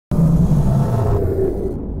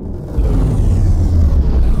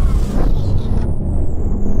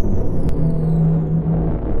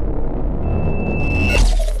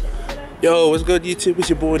Yo, what's good YouTube? It's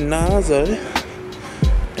your boy Narzzo,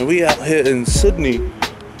 and we out here in Sydney.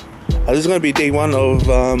 This is going to be day one of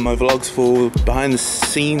my vlogs for behind the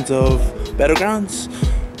scenes of Battlegrounds.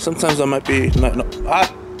 Sometimes I might I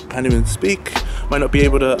can't even speak, might not be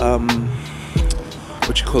able to,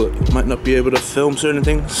 might not be able to film certain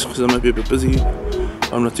things because I might be a bit busy.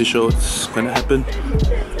 I'm not too sure what's going to happen.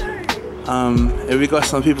 And we got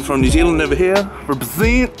some people from New Zealand over here,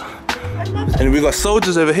 represent. And we got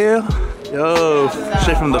soldiers over here. Yo,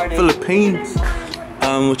 straight from the Philippines. Yeah,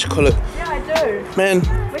 I do. Man,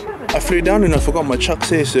 I flew down and I forgot my chucks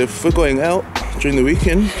here, so if we're going out during the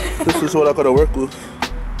weekend, this is what I gotta work with.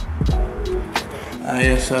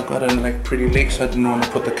 Yeah, so I got a pretty late, so I didn't want to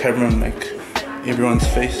put the camera on everyone's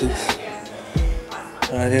faces.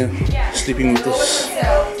 Yeah, sleeping with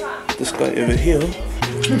this guy over here.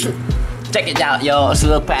 Check it out, yo, it's a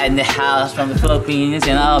little pat in the house from the Philippines,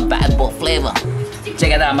 you know, bad boy flavor.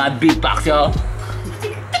 Check it out, my beatbox, yo.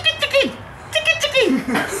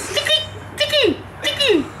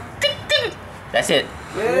 That's it.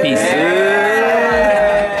 Peace.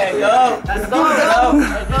 Yo, let's go.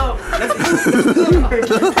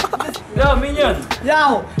 Yo, minion.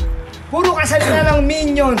 Yo, puro kasalita ng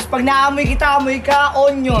minions. Pag naamoy kita, amoy ka,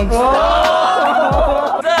 onions.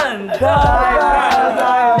 Done.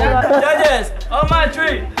 Judges, on my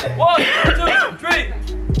tree. 1, 2, 3.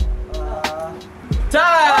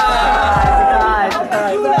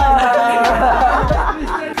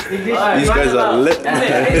 These guys are lit.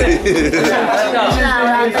 These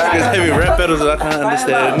guys having rap battles that I can't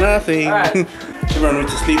understand nothing. Everyone went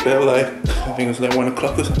to sleep at I think it was like 1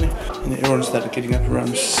 o'clock or something. And then everyone started getting up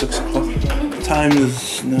around 6 o'clock. Time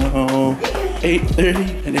is now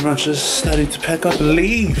 8:30 and everyone's just starting to pack up and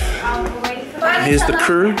leave. Here's the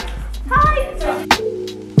crew.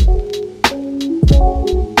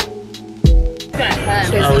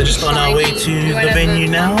 We're just on our way to the venue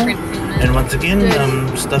now, and once again,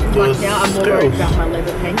 I'm stuck with girls.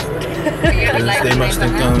 They must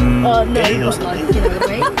think I'm gay or something.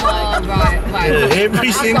 Yeah,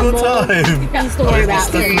 every single time.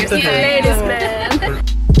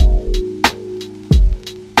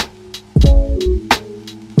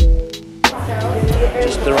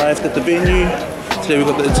 Just arrived at the venue. Today we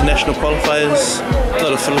got the international qualifiers, a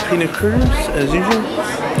lot of Filipino crews as usual.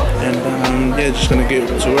 And yeah, just gonna get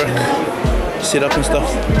to work, set up and stuff.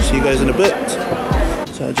 See you guys in a bit.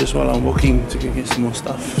 So just while I'm walking to go get some more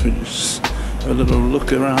stuff, we just have a little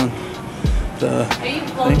look around the thing.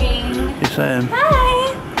 Yes, I am.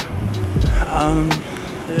 Hi.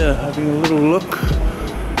 Yeah, having a little look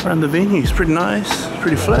around the venue. It's pretty nice,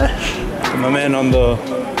 pretty flash. And my man on the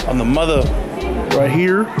mother right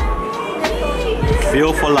here.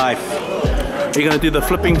 Feel for life. Are you gonna do the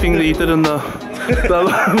flipping thing that you did in the we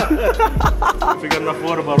got enough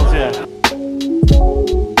water bottles here.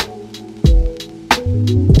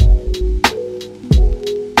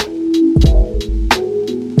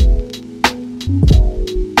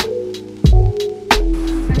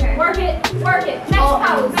 Okay, work it.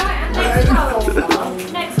 Next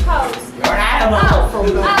pose. Next pose. You're an animal.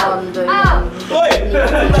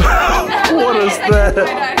 What is that?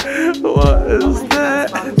 What is that?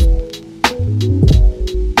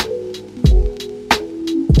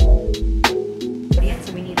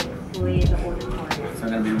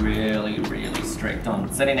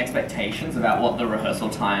 On setting expectations about what the rehearsal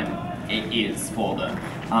time it is for them.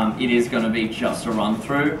 It is going to be just a run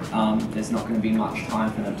through. There's not going to be much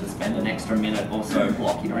time for them to spend an extra minute or so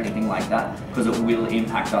blocking or anything like that, because it will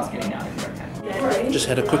impact us getting out of here. Okay? Just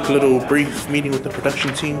had a quick little brief meeting with the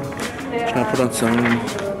production team. Trying to put on some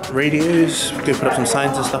radios, go put up some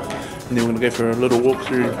signs and stuff, and then we're going to go for a little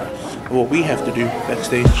walkthrough of what we have to do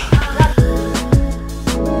backstage.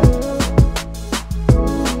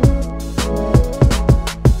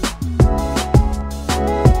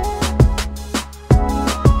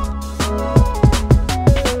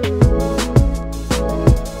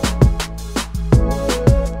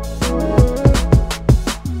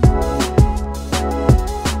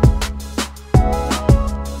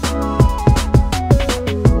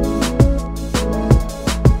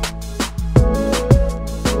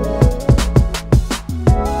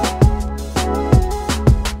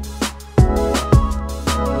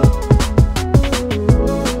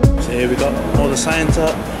 We got all the signs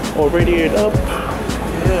up, all radioed up.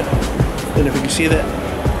 Yeah, don't know if you can see that.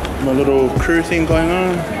 My little crew thing going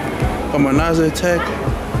on. Got my Narzzo tag.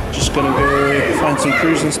 Just gonna go find some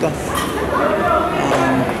crews and stuff.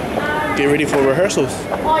 Get ready for rehearsals.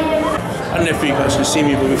 I don't know if you guys can see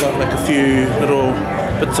me, but we got like a few little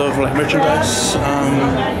bits of like merchandise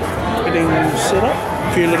getting set up.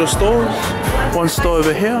 A few little stores. One store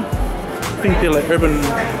over here. think they're like Urban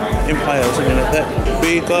Empire or something like that.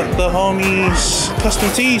 We got the homies Custom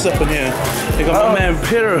Teez up in here. We got my man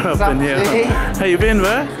Peter up in here. How you been,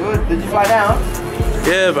 bro? Good. Did you fly down?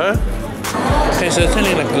 Yeah, bro. Okay, so it's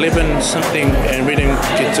only like 11 something and we didn't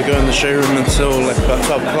get to go in the showroom until like about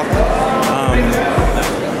 12 o'clock.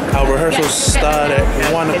 Our rehearsals start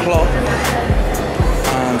at 1 o'clock.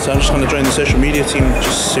 So I'm just going to join the social media team,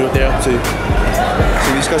 just see what they're up to. So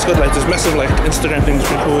these guys got like this massive like Instagram thing, it's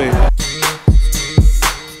pretty cool.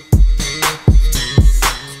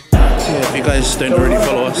 So yeah, if you guys don't already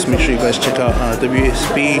follow us, make sure you guys check out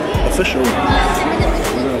WSB Official.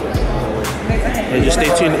 And just stay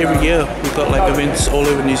tuned every year. We've got like events all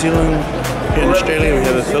over New Zealand, here in Australia, we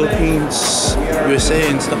have the Philippines, USA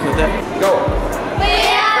and stuff like that. We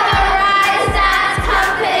are the Rise Dance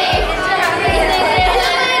Company.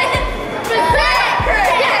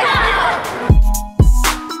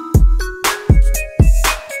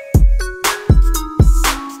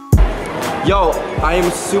 Yo, I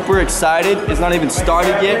am super excited. It's not even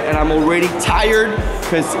started yet, and I'm already tired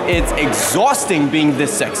because it's exhausting being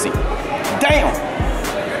this sexy. Damn!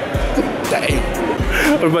 Dang.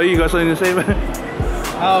 What about you? Got something to say, man?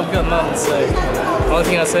 I've got nothing to say. The only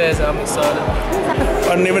thing I say is I'm excited.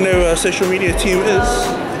 I don't even know who our social media team is.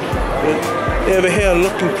 But they're over here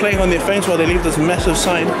looking, playing on their phones while they leave this massive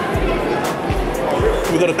sign.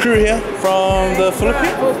 We've got a crew here from the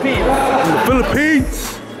Philippines. From the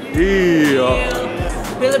Philippines! Yeah!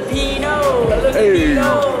 Filipino! Hey!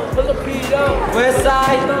 Filipino! West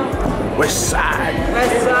side! West side!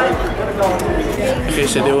 West side! Okay,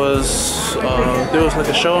 so there was like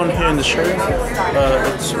a show on here in the show.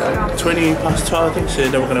 It's like 20 past 12 I think, so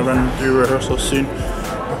then we're going to run through rehearsal soon.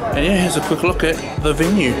 And yeah, here's a quick look at the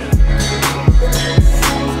venue.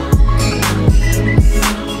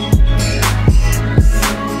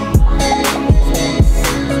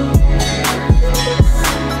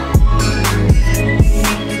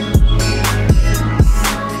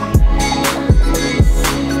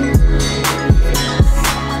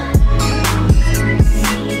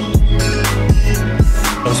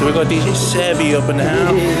 So we got DJ Savvy up in the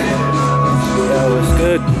house. That was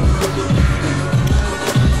good.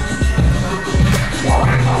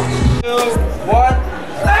 What?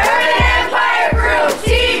 Urban Empire Group,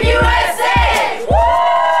 Team USA!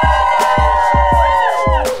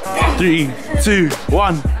 3, 2,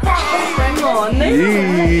 1.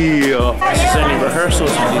 Yeah. This is only rehearsals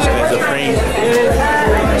and these guys are praying.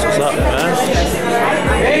 That's what's up, man.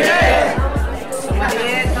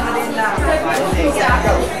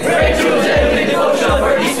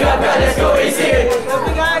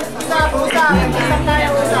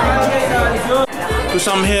 Because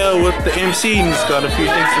I'm here with the MC and he's got a few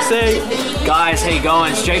things to say. Guys, how you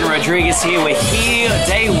going? It's Jayden Rodrigues here. We're here,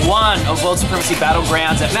 day 1 of World Supremacy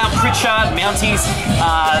Battlegrounds at Mount Pritchard, Mounties.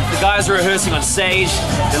 The guys are rehearsing on stage.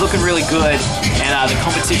 They're looking really good. And the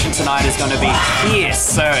competition tonight is going to be fierce.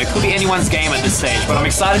 So it could be anyone's game at this stage. But I'm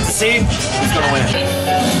excited to see who's going to win.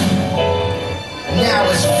 Now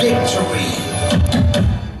is victory.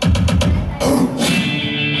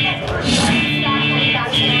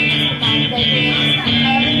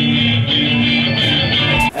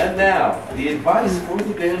 And now, the advice for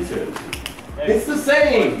the dancers. It's the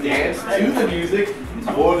same. Dance to the music,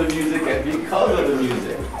 for the music, and because of the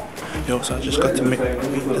music. Yo, so I just got to meet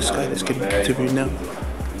this guy that's getting interviewed now.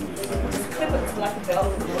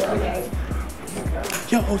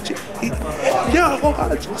 Yo,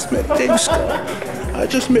 I just met Dave Scott. I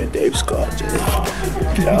just met Dave Scott.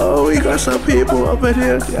 Yo, we got some people up in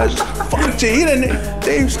here. I just fuck G,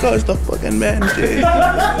 Dave Scott's the fucking man, G.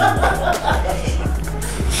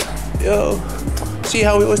 Yo, see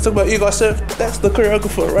how we always talk about ego surf? That's the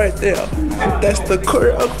choreographer right there. That's the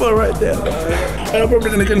choreographer right there. And I'm probably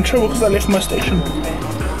gonna get in trouble because I left my station. So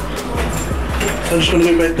I'm just gonna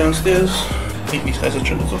go back downstairs. I think these guys are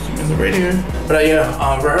trying to talk to me on the radio. But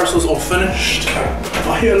yeah, rehearsal's all finished.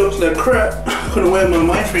 My hair looks like crap. I couldn't wear my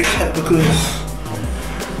MyFreaks hat because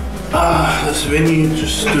this venue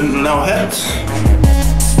just didn't allow hats.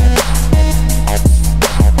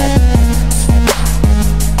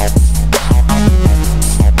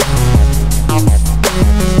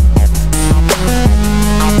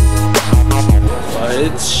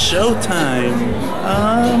 It's showtime.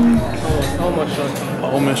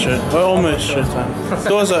 Almost showtime.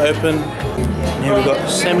 Doors are open. Here we got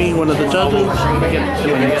Sammy, one of the judges.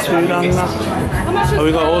 Oh,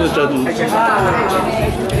 we got all the judges.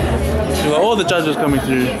 We got all the judges coming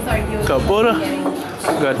through. Got Bora,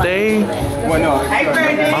 got Dave. My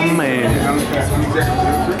man.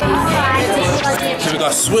 So we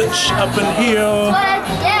got Switch up in here.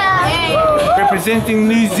 Representing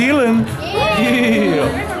New Zealand.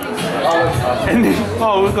 Yeah. And then,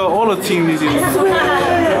 oh, we got all the team New Zealand. Were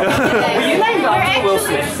you named after Will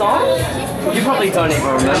Smith's song? You probably don't even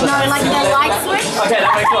remember. No, like the light switch? Okay,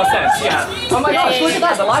 that makes more sense, yeah. Oh my gosh, look at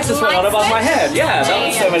that, the lights just went on above my head. Yeah, that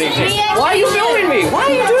was so many things. Why are you filming me? Why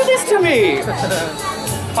do you do this to me?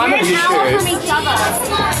 I'm on YouTube. From each other.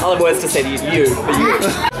 Other words to say to you, for you. Is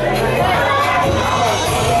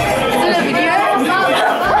it a video?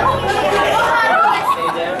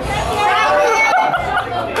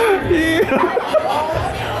 Yeah.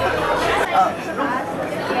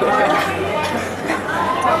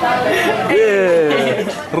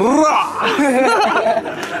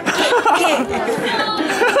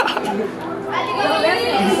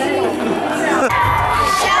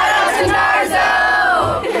 Shout out to Narzzo!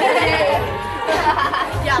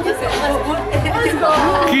 Yeah, let's go.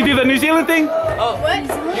 Can you do the New Zealand thing? Oh, what?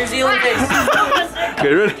 New Zealand things.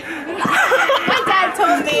 Okay, ready? My dad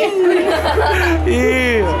told me.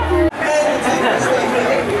 Yeah.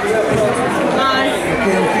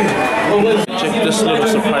 Check this little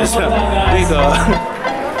surprise out. We got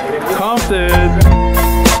Compton.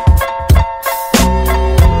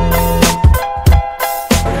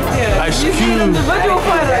 Ice Cube.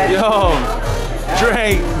 Yo, Dre.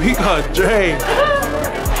 We got Dre.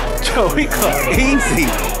 Yo, we got Easy.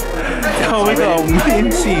 Yo, we got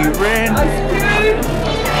Mincy, Randy.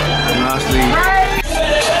 And lastly,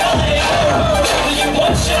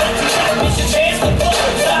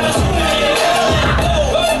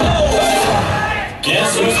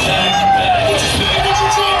 guess who's back?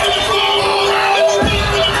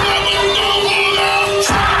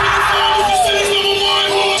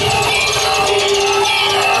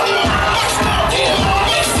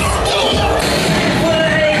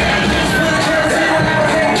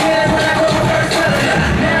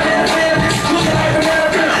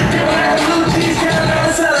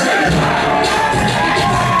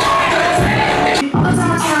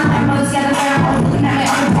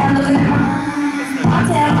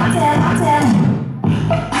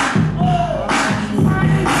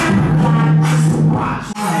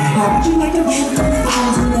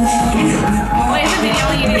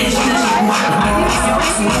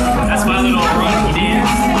 That's my little rocky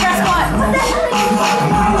dance.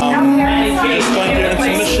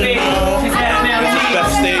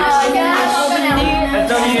 backstage.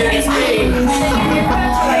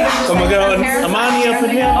 Oh my god, Imani up in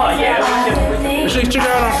here. Oh yeah. You should check her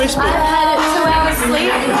out on Facebook. I had 2 hours sleep.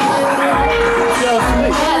 Yeah,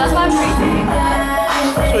 that's why I'm freezing.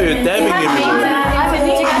 So you're dabbing in me.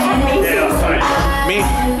 Me?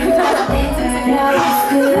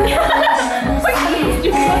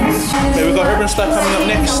 Okay, we got Urban Star coming up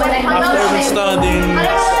next. After Urban Star, then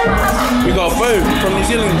we got Beau from New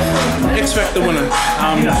Zealand, X Factor winner.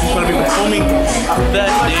 He's gonna be performing. After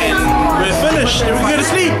that, then we're finished. Then we go to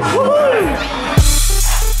sleep. Woohoo!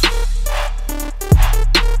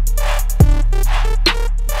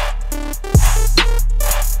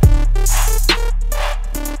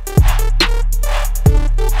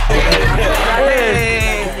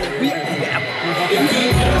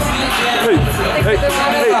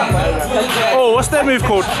 Oh, what's that move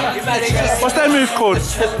called? What's that move called?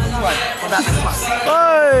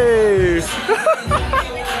 Hey!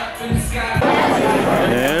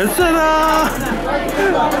 And ta-da!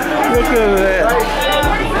 Look at that.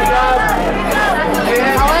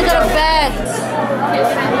 I want to go to bed.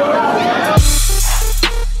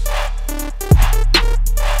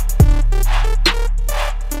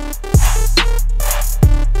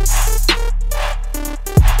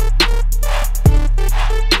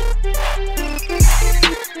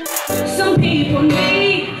 Some people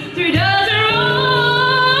need 3 dozen roses,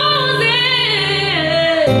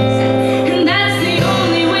 and that's the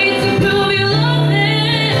only way to prove you love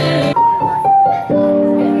them.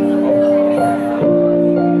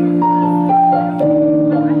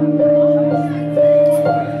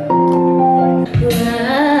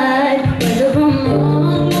 Right, whether I'm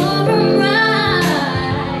wrong or I'm right,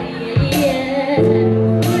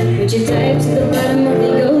 yeah. Would you dive to the bottom of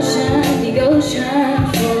the ocean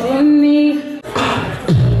for me?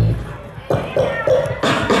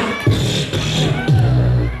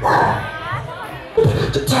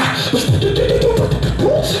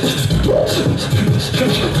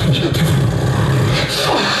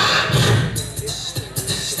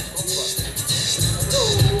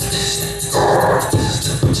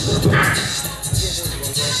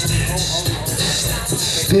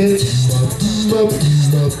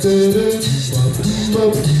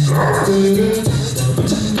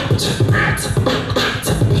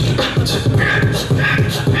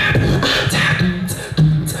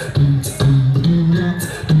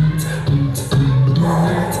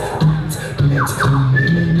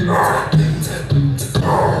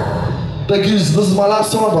 Thank you. This is my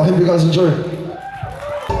last song. I hope you guys enjoy.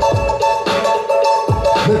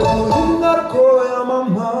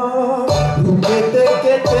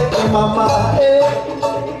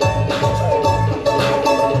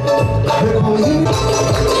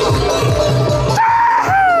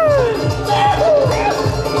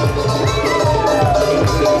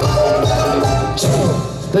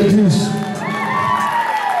 Thank you.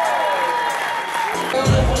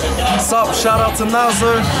 What's up? Shout out to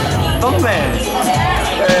Narzzo, the man.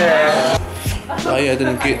 I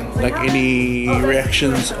didn't get like any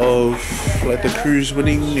reactions of like the crews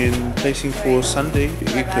winning and placing for Sunday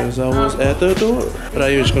because I was at the door. But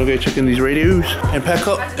I'm just gonna go check in these radios and pack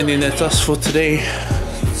up, and then that's us for today.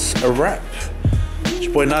 It's a wrap. It's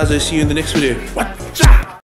your boy Narzzo. See you in the next video. What?